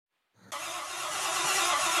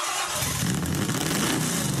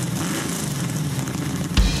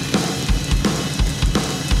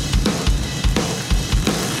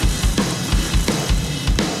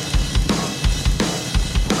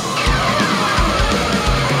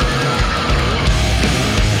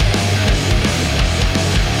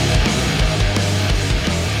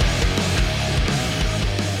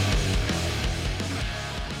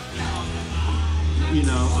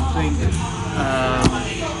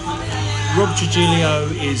Rob Trujillo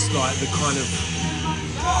is like the kind of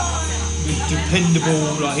the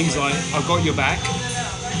dependable. Like he's like, I've got your back.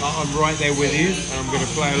 Like, I'm right there with you, and I'm going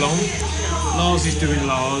to play along. Lars is doing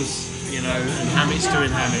Lars, you know, and Hammett's doing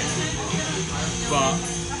Hammett. But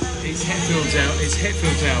it's Hetfield's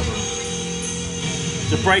album.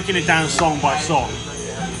 So breaking it down song by song,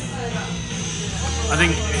 I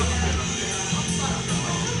think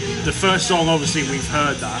the first song, obviously we've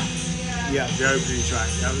heard that. Yeah. The opening track.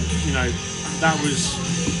 You know, that was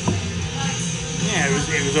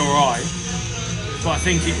it was all right. But I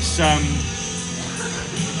think it's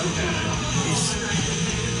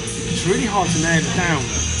really hard to nail it down.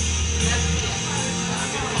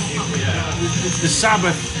 The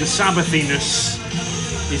Sabbathiness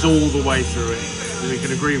is all the way through it. We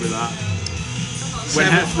can agree with that. When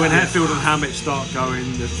Hetfield and Hammett start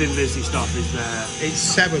going, the Thin Lizzy stuff is there. It's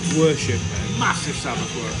Sabbath worship, man. Massive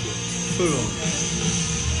Sabbath worship. Full on.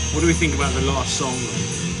 What do we think about the last song, though?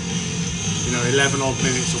 You know, 11 odd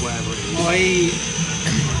minutes or whatever it is. I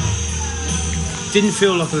didn't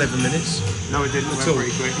feel like 11 minutes. No, it didn't. It went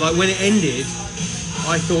pretty quick. Like when it ended,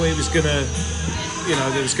 I thought it was gonna, you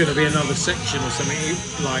know, there was gonna be another section or something.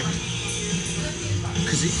 Like,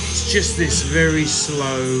 because it's just this very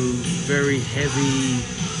slow, very heavy.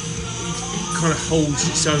 It kind of holds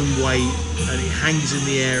its own weight and it hangs in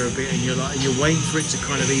the air a bit, and you're waiting for it to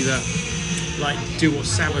kind of either like do what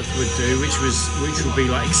Sabbath would do, which would be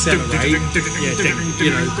like accelerate,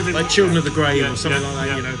 you know, like Children of the Grave or something like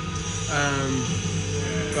that, you know,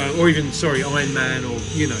 or even Iron Man, or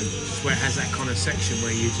you know, where it has that kind of section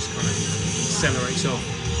where you just kind of accelerates off,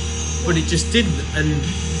 but it just didn't, and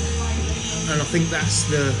I think that's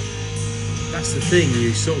the thing.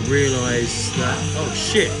 You sort of realise that, oh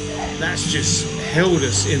shit, that's just held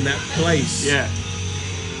us in that place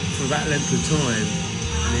for that length of time,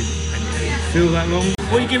 and feel that long.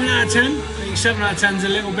 What are you giving it out of 10? I think 7 out of 10's a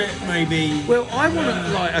little bit, maybe. Well, I want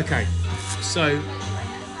to, like, okay, so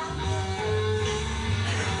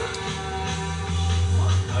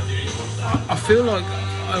I feel like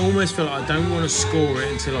I almost feel like I don't want to score it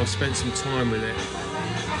until I've spent some time with it,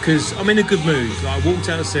 because I'm in a good mood. Like, I walked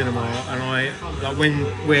out of the cinema and I, like,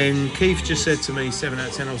 when Keith just said to me 7 out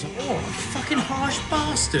of 10, I was like, oh, fucking harsh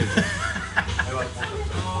bastard.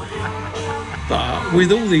 But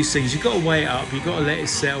with all these things, you've got to weigh it up. You've got to let it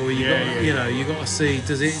settle. You know, you got to see,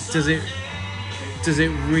 does it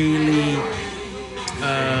really,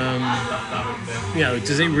 you know,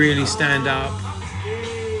 does it really stand up?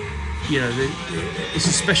 You know, it's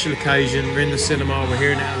a special occasion. We're in the cinema. We're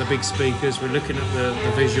hearing it out of the big speakers. We're looking at the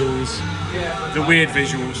visuals, the weird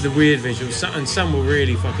visuals, and some were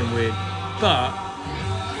really fucking weird. But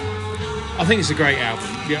I think it's a great album.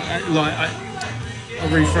 Yeah, like I'll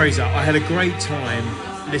rephrase that. I had a great time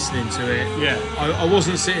listening to it. Yeah. I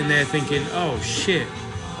wasn't sitting there thinking, oh shit,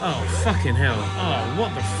 oh fucking hell, oh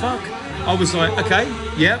what the fuck. I was like, okay,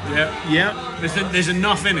 yeah. There's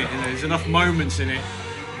enough in it, and there's enough moments in it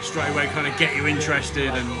straight away kind of get you interested,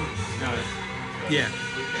 and you know.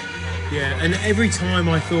 Yeah, and every time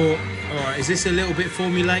I thought, all right, is this a little bit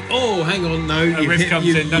formulaic? Oh, hang on, no. A riff comes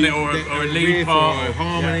in, doesn't it, or a lead part, or a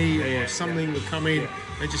harmony, or something would come in.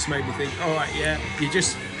 It just made me think, all right, yeah, you're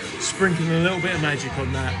just sprinkling a little bit of magic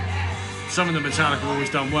on that. Some of the Metallica have always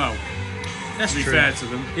done well. That's true. To be fair to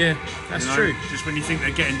them. Yeah, that's true. Just when you think they're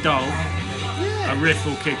getting dull, a riff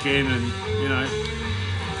will kick in, and you know.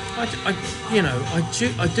 I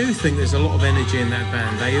do think there's a lot of energy in that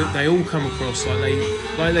band. They all come across like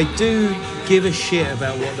they do give a shit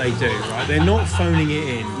about what they do, right? They're not phoning it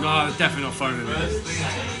in. No, they're definitely not phoning it in.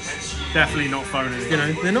 Definitely not phoning it in. You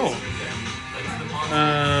know, they're not.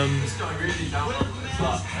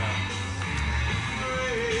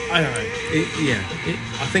 I don't know.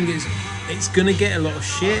 I think it's going to get a lot of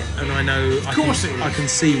shit, and I know I can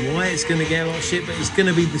see why it's going to get a lot of shit, but it's going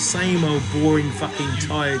to be the same old boring fucking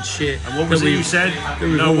tired shit. And what was it you said?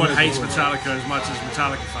 No one hates Metallica as much as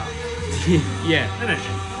Metallica fans. Yeah. Isn't it?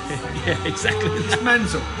 Yeah, exactly. It's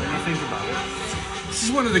mental when you think about it. This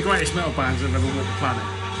is one of the greatest metal bands that have ever walked the planet.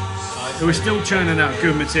 Who are still churning out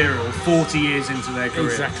good material 40 years into their career.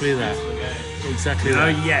 Exactly that. You know,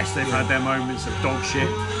 yes, they've had their moments of dog shit.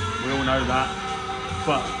 We all know that.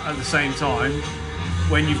 But at the same time,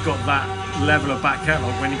 when you've got that level of back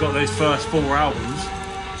catalogue, when you've got those first 4 albums,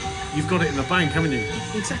 you've got it in the bank, haven't you?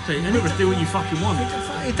 Exactly. And you do what you fucking want.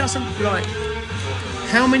 It doesn't, like,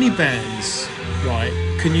 how many bands, right,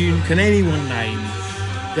 can anyone name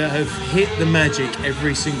that have hit the magic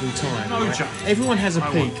every single time? No right? chance. Everyone has a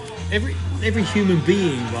peak. Every human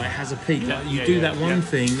being, right, has a peak. Like, you do that one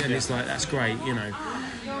thing, and it's like, that's great, you know.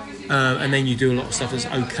 and then you do a lot of stuff that's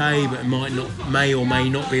okay, but it may or may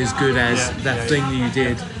not be as good as that thing that you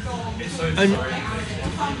did. And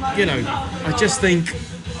you know, I just think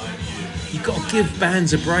you've got to give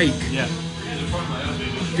bands a break. Yeah.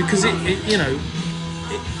 Because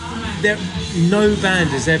no band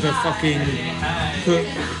has ever fucking put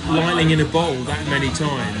lightning in a bottle that many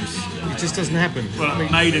times. It just doesn't happen. Well,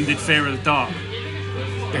 Maiden did Fear of the Dark.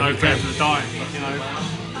 No Fear of the Dying, you know.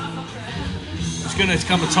 It's going to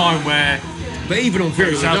come a time where... But even on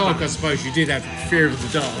Fear of the Dark, I suppose you did have Fear of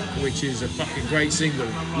the Dark, which is a fucking great single.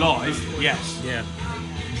 Live, yes. Yeah.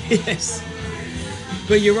 Yes.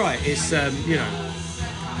 But you're right, it's, you know...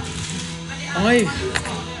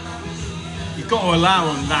 You've got to allow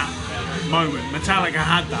them that moment. Metallica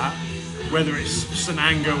had that, whether it's St.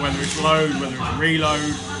 Anger, whether it's Load, whether it's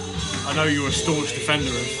Reload. I know you're a staunch defender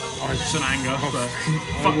of St. Anger, but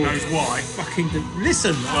fuck knows why.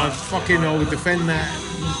 Listen, I would defend that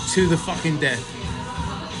to the fucking death.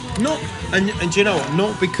 And do you know what?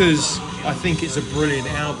 Not because I think it's a brilliant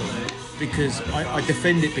album, because I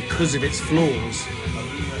defend it because of its flaws.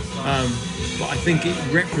 But I think it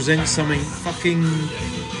represents something fucking...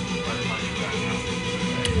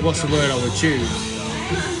 What's the word I would choose?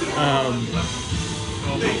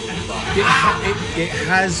 It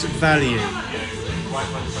has value.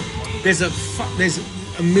 There's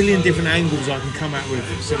a million different angles I can come at with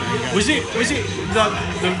St. Anger. Was it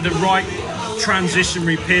the right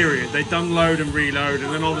transitionary period? They'd done Load and Reload,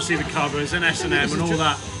 and then obviously the covers and S&M and all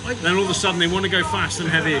that. Then all of a sudden they want to go fast and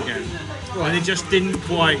heavy again, and they just didn't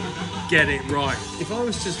quite get it right. If I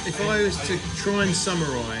was to try and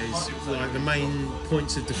summarise like the main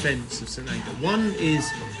points of defence of St. Anger, one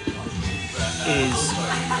is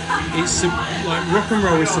it's like rock and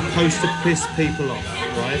roll is supposed to piss people off,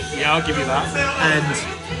 right? Yeah, I'll give you that.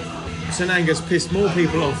 And St. Anger's pissed more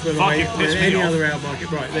people off than any other album.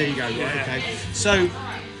 Right, there you go. Right, okay. So,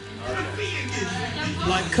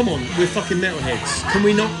 like, come on, we're fucking metalheads. Can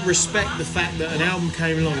we not respect the fact that an album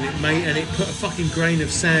came along and it put a fucking grain of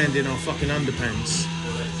sand in our fucking underpants?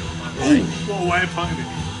 Right? What a way of putting it.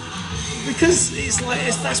 Because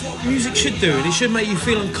that's what music should do, and it should make you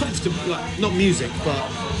feel uncomfortable. Like, not music, but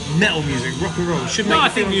metal music, rock and roll. Should make I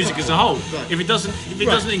you think feel music as a whole. Right. If it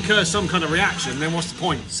doesn't incur some kind of reaction, then what's the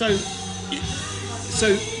point? So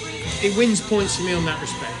it wins points for me on that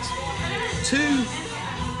respect. Two,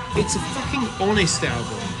 it's a fucking honest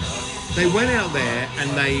album. They went out there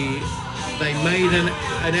and they made an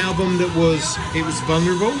album that was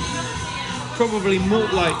vulnerable. Probably more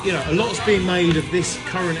like, you know, a lot's being made of this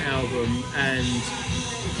current album and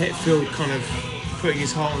Hetfield kind of putting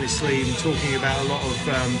his heart on his sleeve and talking about a lot of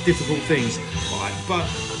difficult things. But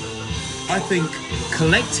I think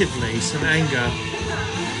collectively St. Anger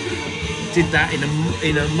did that in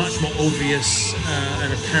a much more obvious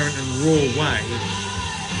and apparent and raw way.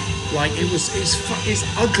 Like it's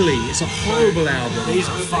ugly. It's a horrible album. It is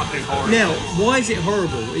fucking horrible. Now, why is it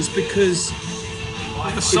horrible? It's because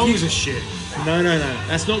the songs are shit. No.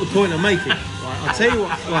 That's not the point I'm making. Right, I'll tell you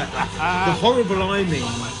what. Right, the horrible I mean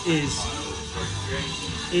is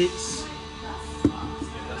it's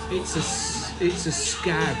a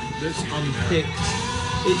scab that's unpicked.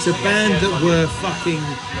 It's a band that were fucking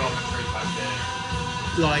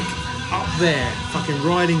like up there, fucking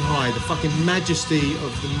riding high, the fucking majesty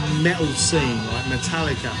of the metal scene, like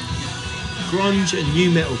Metallica. Grunge and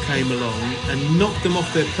new metal came along and knocked them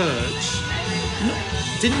off their perch.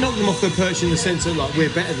 Didn't knock them off their perch in the sense that like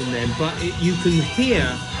we're better than them, but you can hear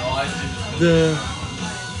the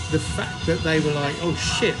fact that they were like, oh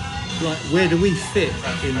shit, like where do we fit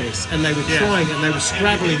in this? And they were trying and they were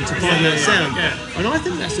scrabbling to find that sound. And I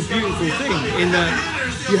think that's a beautiful thing in that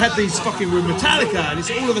you had these fucking with Metallica and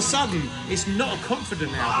it's all of a sudden it's not a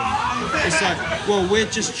confident album. It's like, well, we're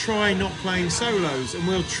just trying not playing solos and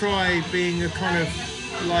we'll try being a kind of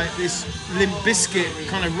like this Limp Bizkit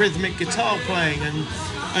kind of rhythmic guitar playing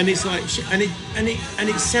and it's like and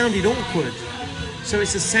it sounded awkward. So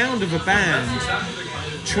it's the sound of a band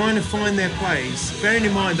trying to find their place. Bearing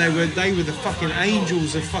in mind they were the fucking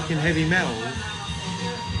angels of fucking heavy metal,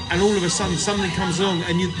 and all of a sudden something comes along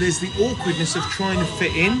and there's the awkwardness of trying to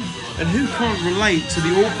fit in. And who can't relate to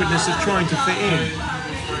the awkwardness of trying to fit in?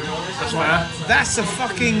 That's a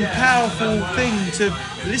fucking powerful thing to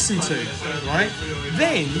listen to, right?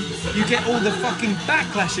 Then you get all the fucking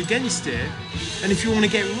backlash against it, and if you want to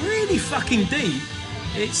get really fucking deep,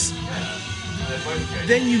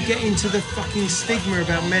 then you get into the fucking stigma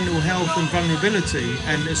about mental health and vulnerability,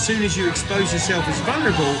 and as soon as you expose yourself as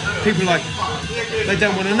vulnerable, people are like, they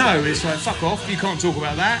don't want to know. It's like, fuck off, you can't talk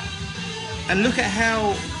about that. And look at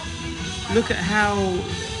how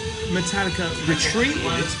Metallica retreated,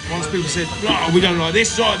 once people said, "No, we don't like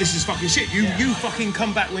this. Oh, this is fucking shit. You fucking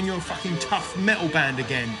come back when you're a fucking tough metal band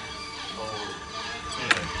again."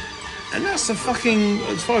 And that's a fucking,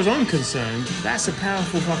 as far as I'm concerned, that's a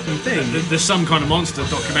powerful fucking thing. There's some kind of monster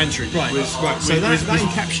documentary. Right. So that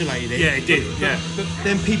encapsulated it. Yeah, it did. But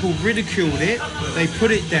then people ridiculed it. They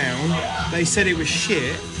put it down. They said it was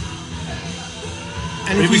shit.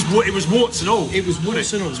 And it was warts and all. It was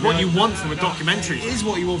warts and all. It's what you want from a documentary. It is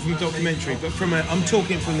what you want from a documentary. But I'm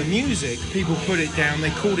talking from the music. People put it down. They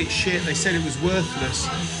called it shit. They said it was worthless.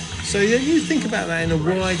 So you think about that in a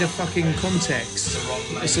wider fucking context,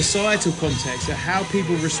 a societal context, of how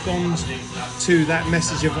people respond to that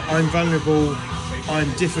message of I'm vulnerable, I'm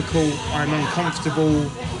difficult, I'm uncomfortable,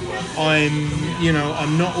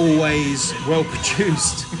 I'm not always well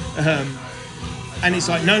produced. And it's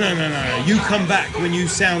like, no, you come back when you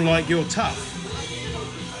sound like you're tough.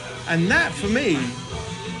 And that, for me,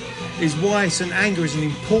 is why St. Anger is an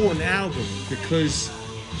important album, because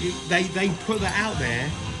they put that out there.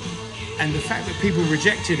 And the fact that people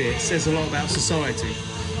rejected it says a lot about society.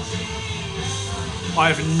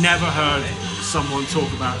 I've never heard someone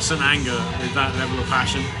talk about St. Anger with that level of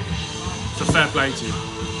passion. So fair play to you.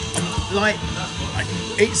 Like,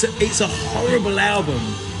 it's a horrible album.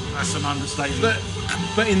 That's an understatement.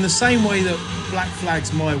 But in the same way that Black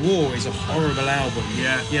Flag's My War is a horrible album.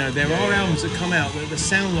 Yeah. You know, there are albums that come out that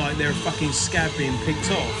sound like they're a fucking scab being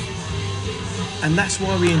picked off. And that's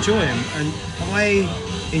why we enjoy them. And I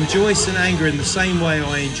enjoy St. Anger in the same way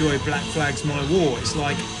I enjoy Black Flag's My War. It's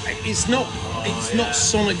like, it's not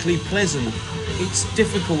sonically pleasant. It's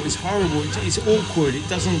difficult, it's horrible, it's awkward, it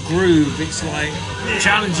doesn't groove, it's like... It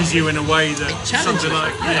challenges you in a way that something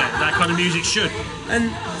like, that kind of music should. And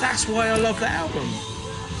that's why I love the album,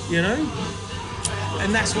 you know?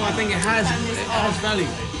 And that's why I think it has value.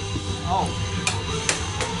 Oh.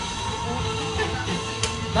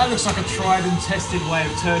 That looks like a tried and tested way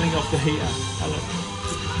of turning off the heater.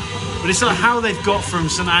 But it's like how they've got from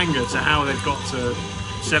St. Anger to how they've got to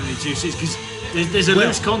 72 seasons, because there's a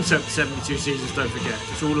loose concept of 72 seasons, don't forget.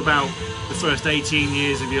 It's all about the first 18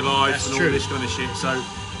 years of your life and all this kind of shit. So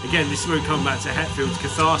again, this is where we come back to Hetfield's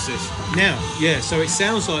catharsis. Now, so it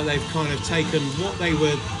sounds like they've kind of taken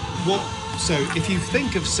so if you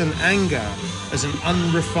think of St. Anger as an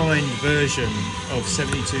unrefined version of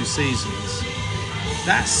 72 seasons,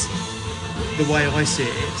 that's the way I see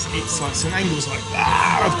it. It's like St. Anger was like,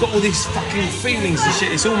 I've got all these fucking feelings and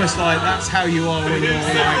shit. It's almost like that's how you are when you're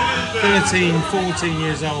like 13, 14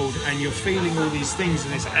 years old and you're feeling all these things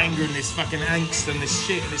and this anger and this fucking angst and this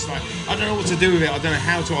shit, and it's like, I don't know what to do with it, I don't know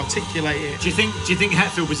how to articulate it. Do you think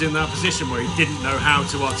Hetfield was in that position where he didn't know how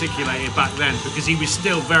to articulate it back then, because he was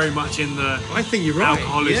still very much in the I think you're right.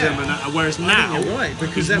 alcoholism, and whereas now you're right,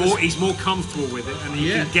 because he's more comfortable with it, and he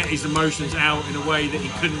can get his emotions out in a way that he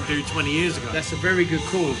couldn't do 20 years ago. That's a very good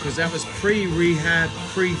call, because that was pre-rehab,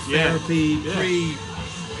 pre-therapy,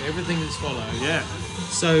 everything that's followed. Yeah.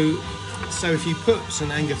 So if you put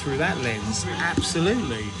St. Anger through that lens,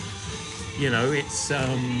 absolutely. You know, it's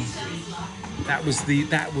that was the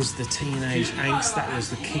teenage angst, that was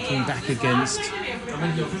the kicking back against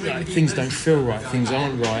like, things don't feel right, things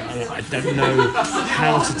aren't right, I don't know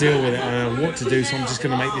how to deal with it, I don't know what to do, so I'm just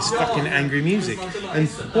going to make this fucking angry music. And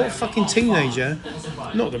what a fucking teenager,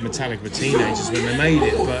 not that Metallica were teenagers when they made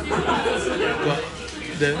it, but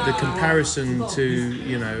the comparison to,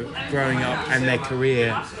 you know, growing up and their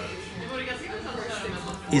career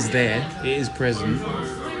is there, it is present.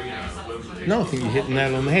 No, I think you hit the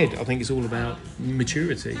nail on the head. I think it's all about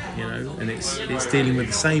maturity, you know, and it's dealing with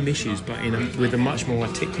the same issues, but with a much more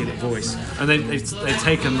articulate voice. And they've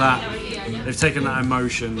taken that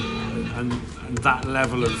emotion and that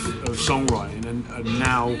level of songwriting, and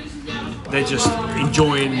now they're just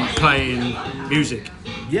enjoying playing music,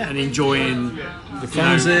 and enjoying the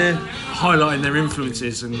fun's there, highlighting their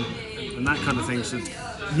influences and that kind of thing. So,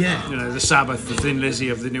 you know, the Sabbath, the Thin Lizzy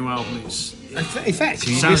of the new album. In fact,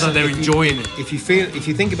 it sounds like they're enjoying it. If you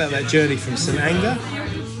think about that journey from St. Anger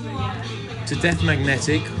to Death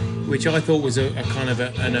Magnetic, which I thought was a kind of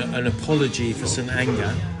an apology for St.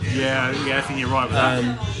 Anger. Yeah, I think you're right with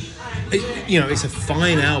that. It's a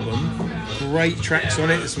fine album, great tracks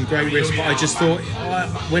on it, there's some great riffs, but I just thought,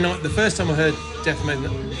 the first time I heard Death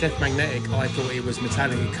Magnetic, I thought it was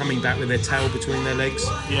Metallica coming back with their tail between their legs.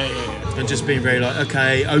 Yeah. And just being very like,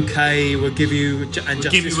 okay, we'll give you and we'll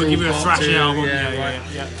give you a thrashing album.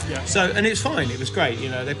 Yeah. So, and it's fine, it was great, you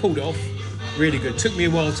know, they pulled it off really good. Took me a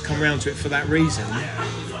while to come around to it for that reason.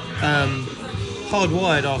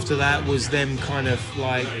 Hardwired after that was them kind of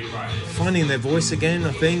like finding their voice again,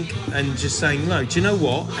 I think, and just saying, no, do you know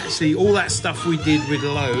what? Actually, all that stuff we did with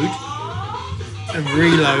Load and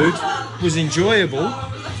Reload was enjoyable,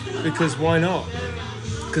 because why not?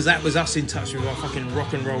 Because that was us in touch with our fucking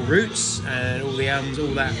rock and roll roots and all the albums, all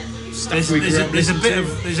that stuff There's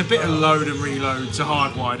a bit of Load and Reload to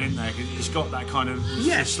Hardwired in there, because it's got that kind of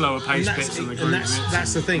slower pace bits and the groove bits.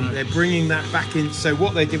 That's the thing. They're bringing that back in. So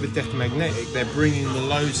what they did with Death Magnetic, they're bringing the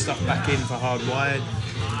Load stuff back in for Hardwired,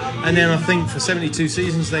 and then I think for 72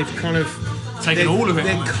 Seasons they've kind of taken all of it.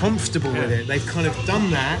 They're comfortable with it. They've kind of done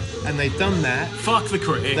that, and they've done that. Fuck the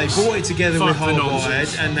critics. They brought it together with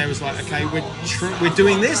Hardwired, and they was like, okay, we're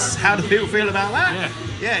doing this. How do people feel about that?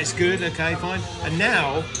 Yeah, it's good. Okay, fine. And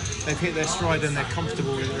now they've hit their stride and they're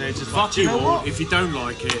comfortable with it. They're just fuck like, you know all. what? If you don't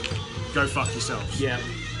like it, go fuck yourselves. Yeah.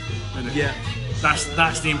 Innit? Yeah.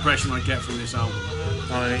 That's the impression I get from this album.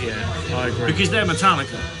 I agree. Because they're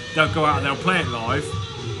Metallica. They'll go out and they'll play it live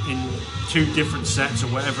in 2 different sets or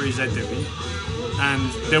whatever it is they're doing.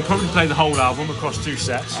 And they'll probably play the whole album across 2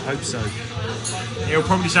 sets. I hope so. It'll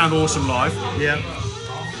probably sound awesome live. Yeah.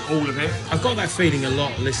 All of it. I've got that feeling a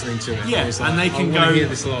lot listening to it. Yeah, It's like, and they can I wanna go, hear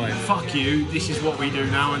this live. fuck you, this is what we do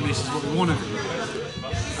now and this is what we want to do.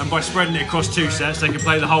 And by spreading it across 2 sets, they can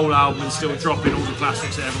play the whole album and still drop in all the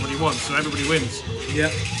classics that everybody wants, so everybody wins.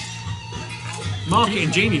 Yep.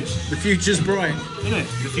 Marketing genius, The future's bright. isn't it?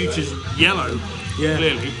 The future's yellow,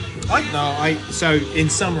 clearly. So in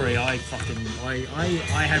summary, I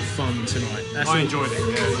had fun tonight. That's I all. enjoyed it,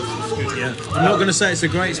 it's good. Yeah. I'm not going to say it's the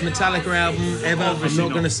greatest Metallica album ever. Obviously I'm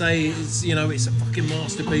not going to not. say it's a fucking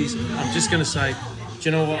masterpiece. I'm just going to say, do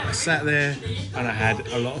you know what? I sat there and I had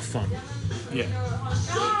a lot of fun. Yeah.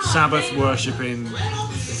 Sabbath worshipping,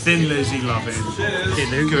 Thin Lizzy loving,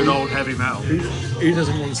 good old heavy metal. Who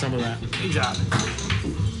doesn't want some of that? Exactly.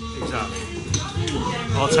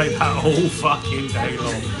 I'll take that all fucking day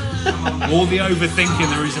long. All the overthinking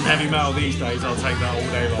there is in heavy metal these days, I'll take that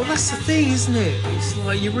all day long. Well, that's the thing, isn't it? It's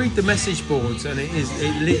like you read the message boards and it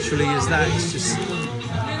literally is that. It's just,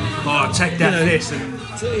 Oh, take that this and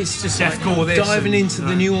it's just deathcore like this diving and, into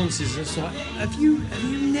the nuances. It's like, have you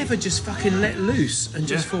never just fucking let loose and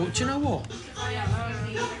just Yeah. thought, do you know what?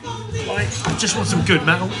 Like, I just want some good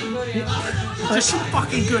metal. Just some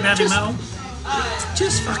fucking good heavy metal.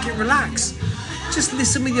 just fucking relax. Just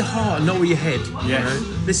listen with your heart, not with your head. Yeah. You know?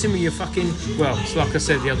 Listen with your fucking, well, it's like I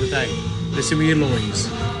said the other day, listen with your loins.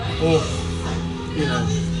 Or, you know,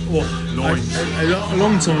 Loins. a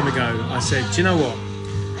long time ago, I said, do you know what?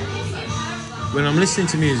 When I'm listening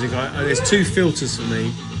to music, there's 2 filters for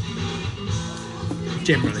me,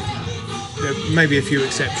 generally. There may be a few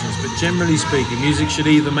exceptions, but generally speaking, music should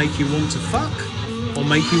either make you want to fuck or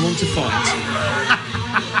make you want to fight.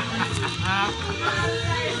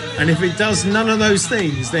 And if it does none of those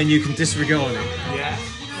things, then you can disregard it. Yeah.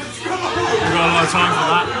 We've got a lot of time for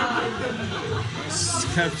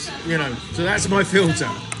that. You know, so that's my filter.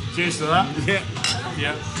 Cheers to that. Yeah.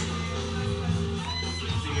 Yeah.